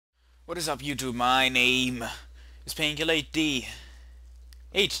What is up, YouTube? My name is Painkiller HD.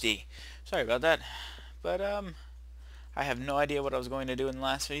 Sorry about that. But, I have no idea what I was going to do in the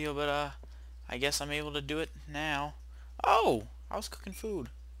last video, but, I guess I'm able to do it now. Oh! I was cooking food.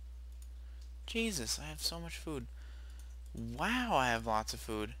 Jesus, I have so much food. Wow, I have lots of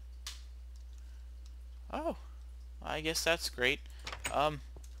food. Oh, I guess that's great. Um,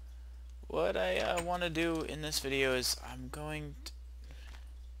 what I, want to do in this video is I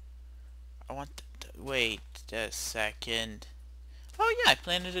want to, wait a second. Oh yeah, I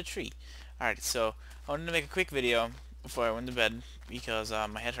planted a tree. Alright, so I wanted to make a quick video before I went to bed because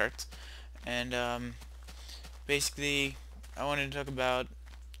my head hurts. And basically, I wanted to talk about,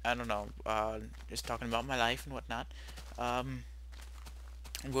 I don't know, just talking about my life and whatnot. Um,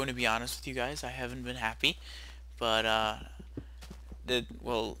 I'm going to be honest with you guys, I haven't been happy, but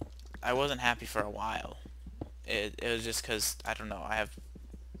well, I wasn't happy for a while. It was just because, I don't know,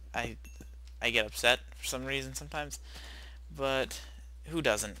 I, I get upset for some reason sometimes, but who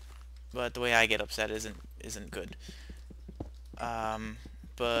doesn't? But the way I get upset isn't good.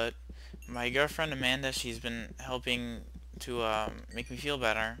 But my girlfriend Amanda, she's been helping to make me feel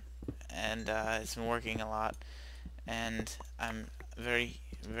better, and it's been working a lot, and I'm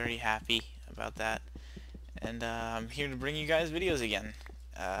very happy about that. And I'm here to bring you guys videos again.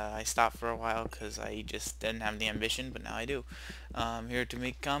 I stopped for a while because I just didn't have the ambition, but now I do. I'm here to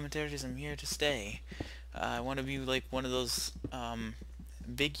make commentaries. I'm here to stay. I want to be like one of those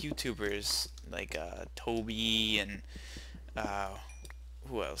big YouTubers like Toby and uh,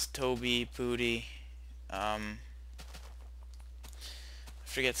 who else? Toby, Pooty. I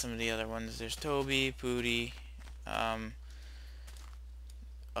forget some of the other ones. There's Toby, Pooty, um,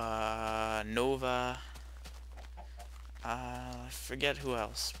 Nova. I forget who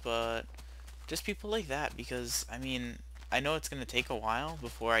else, but just people like that because I mean I know it's gonna take a while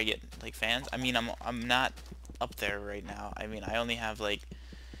before I get like fans. I mean I'm not up there right now. I mean I only have like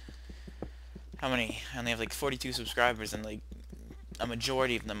how many? I only have like 42 subscribers, and like a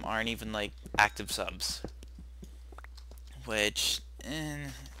majority of them aren't even like active subs, which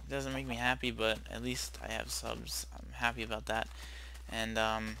doesn't make me happy, but at least I have subs. I'm happy about that. And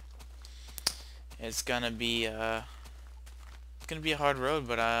it's gonna be a hard road,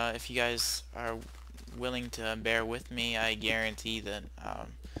 but if you guys are willing to bear with me, I guarantee that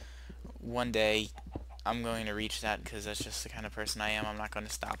one day I'm going to reach that, because that's just the kind of person I am. I'm not going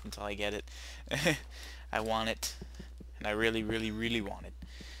to stop until I get it. I want it, and I really want it,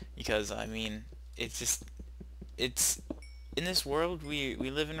 because I mean it's in this world we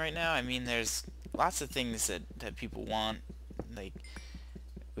live in right now. I mean there's lots of things that people want. Like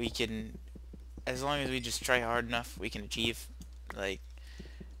we can, as long as we just try hard enough, we can achieve. Like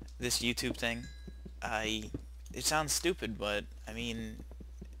this YouTube thing, it sounds stupid, but I mean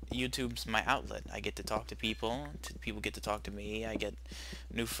YouTube's my outlet. I get to talk to people, people get to talk to me, I get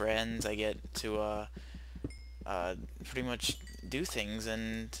new friends, I get to pretty much do things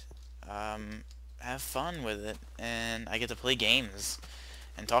and have fun with it, and I get to play games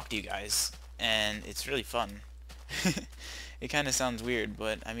and talk to you guys, and it's really fun. It kind of sounds weird,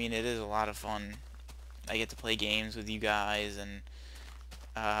 but I mean it is a lot of fun. I get to play games with you guys, and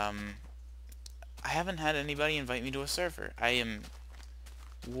I haven't had anybody invite me to a server.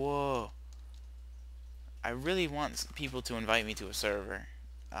 Whoa. I really want people to invite me to a server.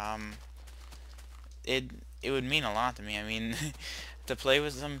 Um, it it would mean a lot to me. I mean, to play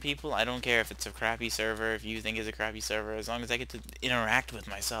with some people, I don't care if it's a crappy server, if you think it's a crappy server, as long as I get to interact with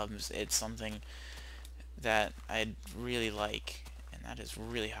my subs, it's something that I'd really like, and that is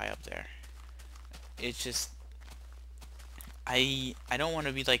really high up there. It's just, I don't want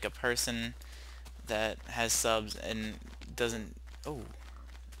to be like a person that has subs and doesn't, oh,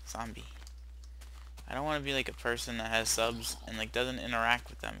 zombie. I don't want to be like a person that has subs and like doesn't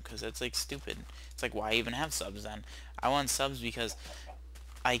interact with them, because that's like stupid. It's like, why even have subs then? I want subs because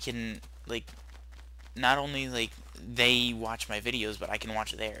I can like not only like they watch my videos, but I can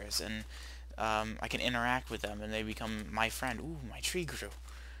watch theirs, and I can interact with them and they become my friend. Ooh, my tree grew.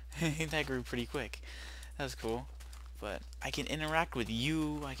 That grew pretty quick. That was cool. But I can interact with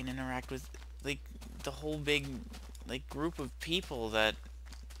you, I can interact with like the whole big like group of people that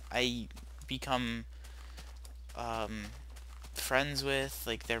I become um, friends with,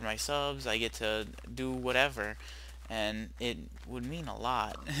 like they're my subs, I get to do whatever, and it would mean a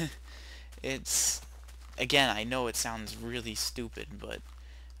lot. It's, again, I know it sounds really stupid, but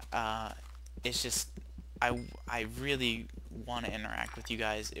uh, it's just, I really want to interact with you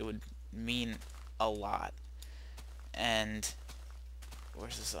guys. It would mean a lot. And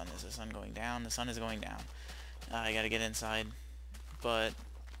where's the sun? Is the sun going down? The sun is going down. I gotta get inside, but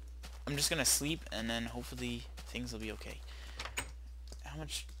I'm just gonna sleep, and then hopefully things will be okay. How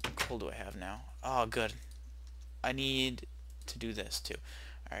much coal do I have now? Oh, good. I need to do this too.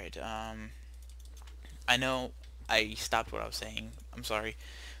 Alright, I know I stopped what I was saying. I'm sorry.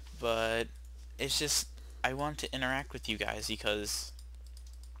 But it's just, I want to interact with you guys because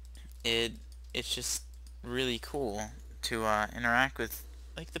it it's just really cool to interact with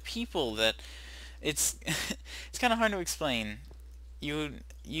like the people that it's it's kind of hard to explain. You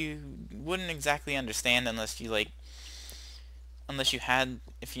wouldn't exactly understand unless you like unless you had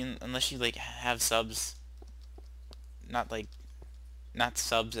if you unless you like have subs, not like not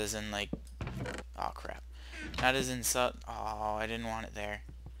subs as in like, oh crap, not as in sub, oh I didn't want it there,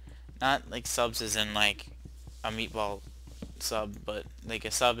 not like subs as in like a meatball sub, but like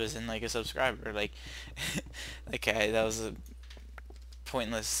a sub as in like a subscriber, like okay, that was a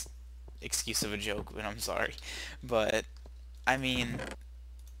pointless excuse of a joke, but I'm sorry. But I mean,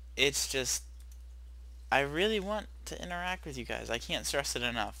 it's just, I really want to interact with you guys. I can't stress it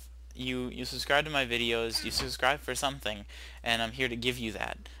enough. You subscribe to my videos, you subscribe for something, and I'm here to give you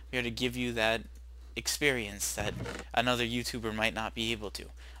that. I'm here to give you that experience that another YouTuber might not be able to.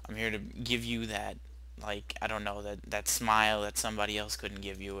 I'm here to give you that, like, I don't know, that smile that somebody else couldn't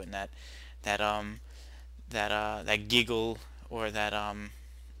give you, and that that giggle, or that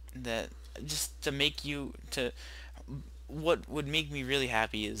just to make you to, what would make me really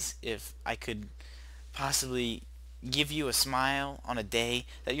happy is if I could possibly give you a smile on a day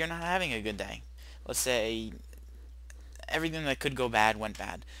that you're not having a good day. Let's say everything that could go bad went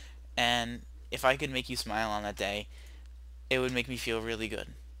bad, and if I could make you smile on that day, it would make me feel really good.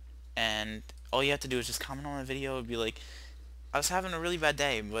 And all you have to do is just comment on the video and be like, I was having a really bad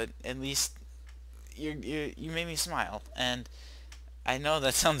day, but at least you made me smile. And I know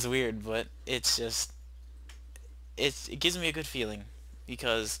that sounds weird, but it's just, it gives me a good feeling,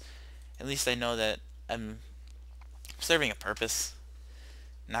 because at least I know that I'm serving a purpose,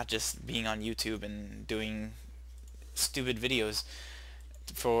 not just being on YouTube and doing stupid videos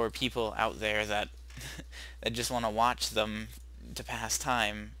for people out there that that just want to watch them to pass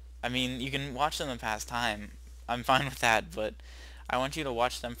time. I mean, you can watch them to pass time. I'm fine with that, but I want you to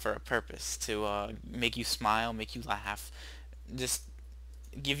watch them for a purpose, to make you smile, make you laugh, just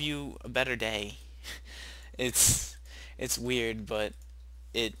give you a better day. It's it's weird, but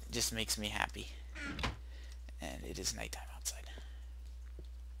it just makes me happy. And it is nighttime outside.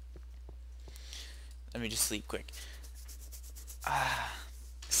 Let me just sleep quick.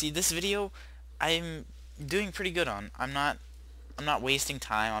 See, this video I'm doing pretty good on. I'm not wasting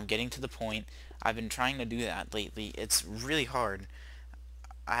time. I'm getting to the point. I've been trying to do that lately. It's really hard.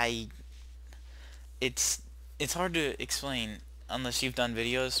 I it's it's hard to explain unless you've done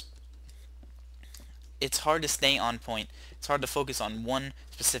videos. It's hard to stay on point. It's hard to focus on one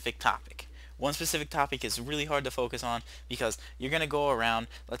specific topic. One specific topic is really hard to focus on because you're gonna go around.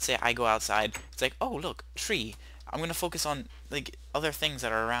 Let's say I go outside. It's like, oh look, tree. I'm gonna focus on like other things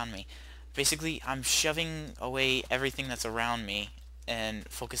that are around me. Basically, I'm shoving away everything that's around me and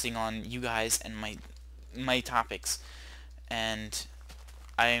focusing on you guys and my topics. And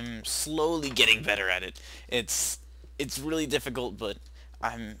I'm slowly getting better at it. It's really difficult, but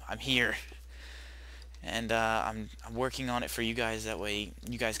I'm here. And I'm working on it for you guys. That way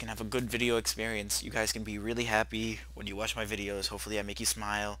you guys can have a good video experience. You guys can be really happy when you watch my videos. Hopefully I make you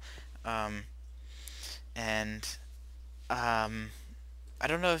smile. And I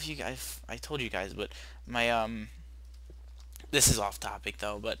don't know if you guys, I told you guys, but my this is off topic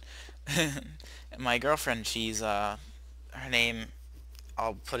though, but my girlfriend, she's her name,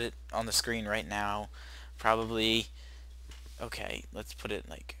 I'll put it on the screen right now. Probably, okay, let's put it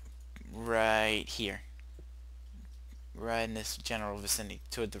like right here, right in this general vicinity,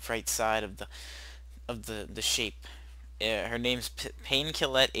 toward the right side of the shape. Her name's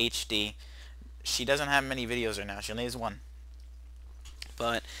Painkillette HD. She doesn't have many videos right now. She only has one.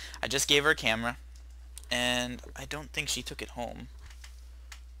 But I just gave her a camera, and I don't think she took it home.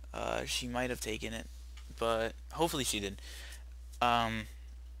 She might have taken it, but hopefully she did. Um,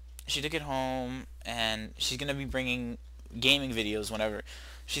 she took it home, and she's gonna be bringing gaming videos whenever.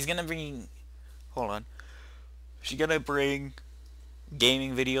 She's gonna bring. Hold on. She's gonna bring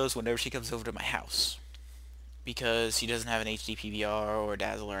gaming videos whenever she comes over to my house, because she doesn't have an HD PVR or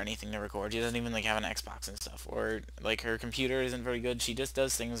Dazzle or anything to record. She doesn't even like have an Xbox and stuff, or like her computer isn't very good. She just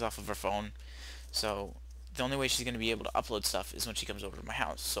does things off of her phone. So the only way she's gonna be able to upload stuff is when she comes over to my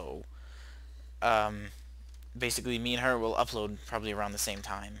house. So basically, me and her will upload probably around the same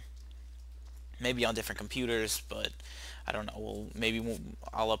time. Maybe on different computers, but I don't know.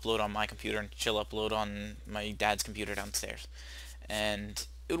 I'll upload on my computer and she'll upload on my dad's computer downstairs. And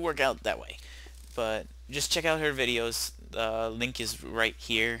it would work out that way. But just check out her videos. The link is right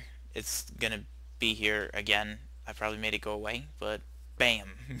here. It's gonna be here again. I probably made it go away, but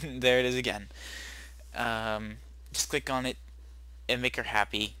bam, there it is again. Um, just click on it and make her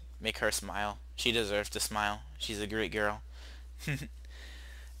happy. Make her smile. She deserves to smile. She's a great girl.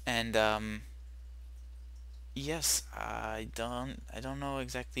 And yes, I don't know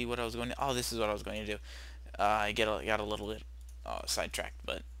exactly what I was going to. Oh, this is what I was going to do. Got a little bit sidetracked,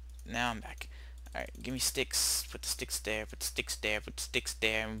 but now I'm back. All right, give me sticks. Put the sticks there. Put the sticks there. Put the sticks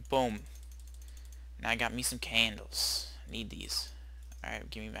there. And boom. Now I got me some candles. Need these. All right,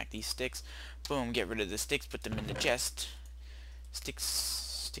 give me back these sticks. Boom. Get rid of the sticks. Put them in the chest.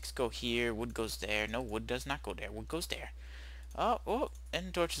 Sticks go here. Wood goes there. No, wood does not go there. Wood goes there. Oh,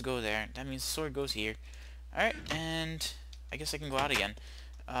 and torches go there. That means the sword goes here. Alright, and I guess I can go out again.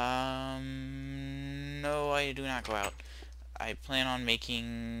 No, I do not go out. I plan on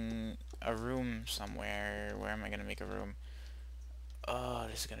making a room somewhere. Where am I gonna make a room? Oh,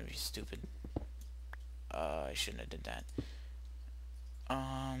 this is gonna be stupid. I shouldn't have did that.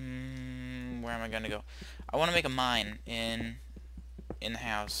 Where am I gonna go? I want to make a mine in the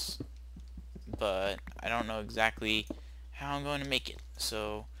house, but I don't know exactly how I'm going to make it.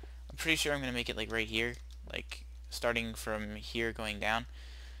 So I'm pretty sure I'm going to make it like right here, like starting from here going down.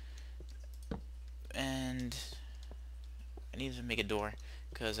 And I need to make a door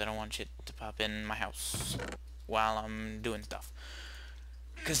because I don't want shit to pop in my house while I'm doing stuff,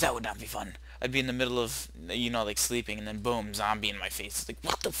 because that would not be fun. I'd be in the middle of, like sleeping, and then boom, zombie in my face. It's like,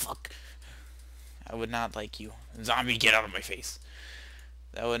 what the fuck? I would not like you. Zombie, get out of my face.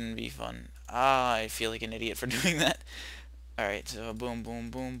 That wouldn't be fun. I feel like an idiot for doing that. Alright, so boom, boom,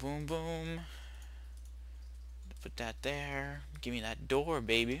 boom, boom, boom. Put that there. Give me that door,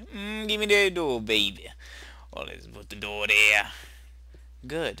 baby. Give me that door, baby. Well, let's put the door there.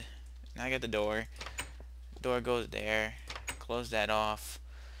 Good. Now I got the door. Door goes there. Close that off.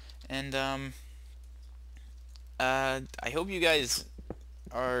 And, I hope you guys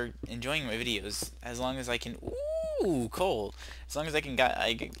are enjoying my videos. As long as I can... Ooh, coal. As long as I can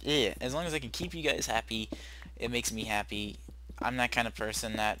as long as I can keep you guys happy, it makes me happy. I'm that kind of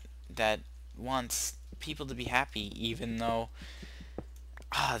person that wants people to be happy, even though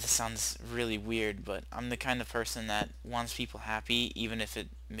this sounds really weird, but I'm the kind of person that wants people happy even if it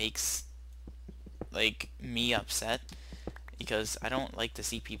makes like me upset, because I don't like to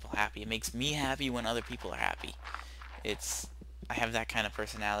see people happy. It makes me happy when other people are happy. I have that kind of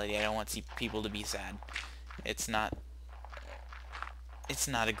personality. I don't want to see people to be sad. It's not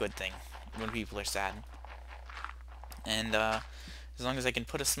a good thing when people are sad. And as long as I can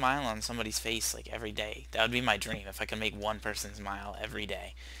put a smile on somebody's face like every day, that would be my dream. If I could make one person smile every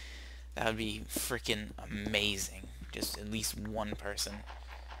day, that would be freaking amazing. Just at least one person.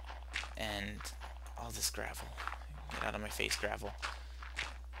 And all this gravel. Get out of my face, gravel.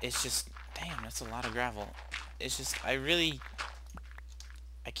 It's just, damn, that's a lot of gravel. It's just, I really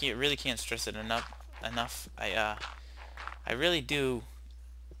can't stress it enough. I really do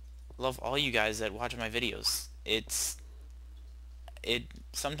love all you guys that watch my videos.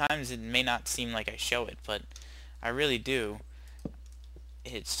 Sometimes it may not seem like I show it, but I really do.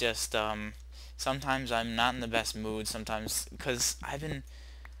 It's just sometimes I'm not in the best mood. Sometimes because I've been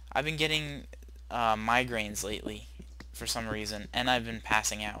getting migraines lately for some reason, and I've been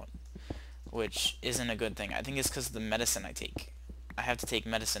passing out, which isn't a good thing. I think it's because of the medicine I take. I have to take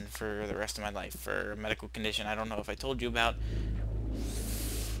medicine for the rest of my life for a medical condition I don't know if I told you about.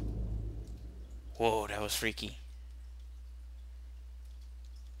 Whoa, that was freaky.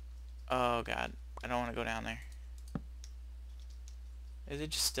 Oh god, I don't want to go down there. Is it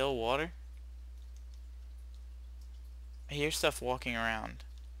just still water? I hear stuff walking around.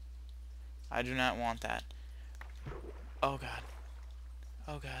 I do not want that. Oh god.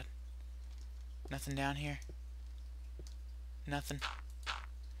 Oh god. Nothing down here? Nothing.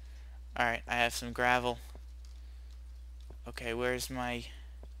 Alright, I have some gravel. Okay, where's my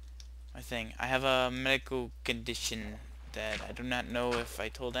thing? I have a medical condition that I do not know if I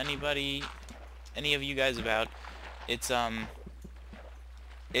told any of you guys about. It's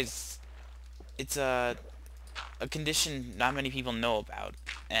a condition not many people know about,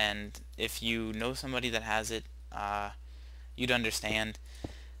 and if you know somebody that has it, you'd understand.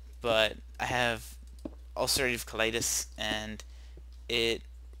 But I have ulcerative colitis, and it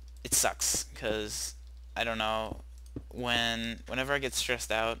sucks because I don't know, whenever I get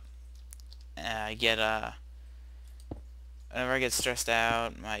stressed out,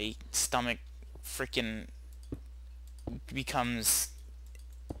 my stomach freaking becomes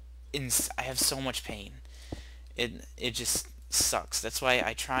I have so much pain. It just sucks. That's why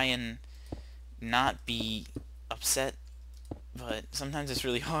I try and not be upset, but sometimes it's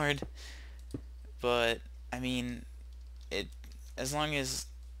really hard. But I mean, it as long as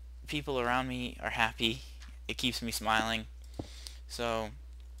people around me are happy, it keeps me smiling. So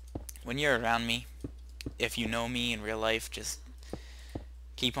when you're around me, if you know me in real life, just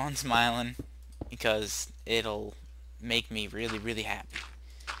keep on smiling because it'll make me really, really happy.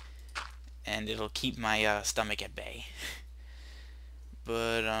 And it'll keep my stomach at bay.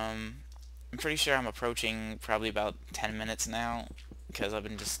 But I'm pretty sure I'm approaching probably about 10 minutes now because I've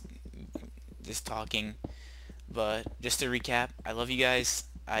been just talking. But just to recap, I love you guys.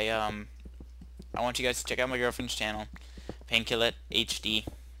 I want you guys to check out my girlfriend's channel, Painkiller HD,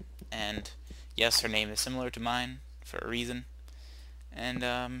 and yes, her name is similar to mine for a reason. And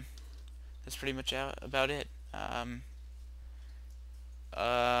that's pretty much about it.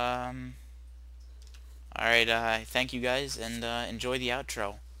 Alright, thank you guys, and enjoy the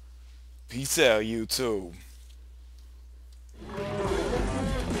outro. Peace out, YouTube.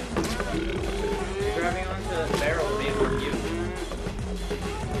 Grabbing onto the barrel made from you.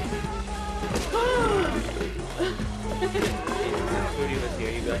 Booty was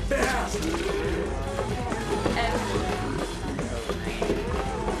here, you guys.